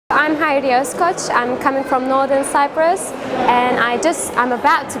I'm Hayirye Ozkoc. I'm coming from Northern Cyprus and I'm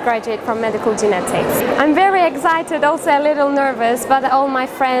about to graduate from medical genetics. I'm very excited, also a little nervous, but all my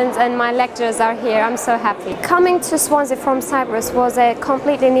friends and my lecturers are here. I'm so happy. Coming to Swansea from Cyprus was a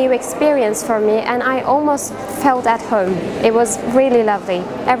completely new experience for me and I almost felt at home. It was really lovely.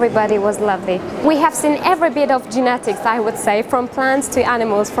 Everybody was lovely. We have seen every bit of genetics, I would say, from plants to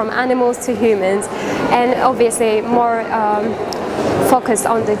animals, from animals to humans, and obviously more focused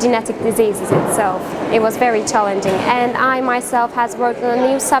on the genetic diseases itself. It was very challenging, and I myself has worked on a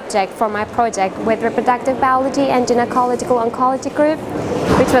new subject for my project with reproductive biology and gynecological oncology group,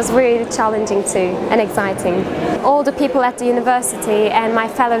 which was really challenging too and exciting. All the people at the university and my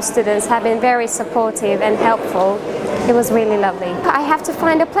fellow students have been very supportive and helpful. It was really lovely. I have to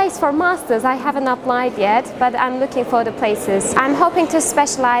find a place for masters. I haven't applied yet, but I'm looking for the places. I'm hoping to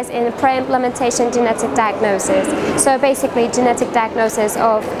specialize in pre-implementation genetic diagnosis. So basically genetic diagnosis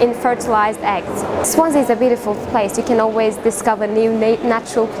of infertilized eggs. Swansea is a beautiful place. You can always discover new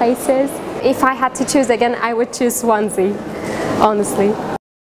natural places. If I had to choose again, I would choose Swansea, honestly.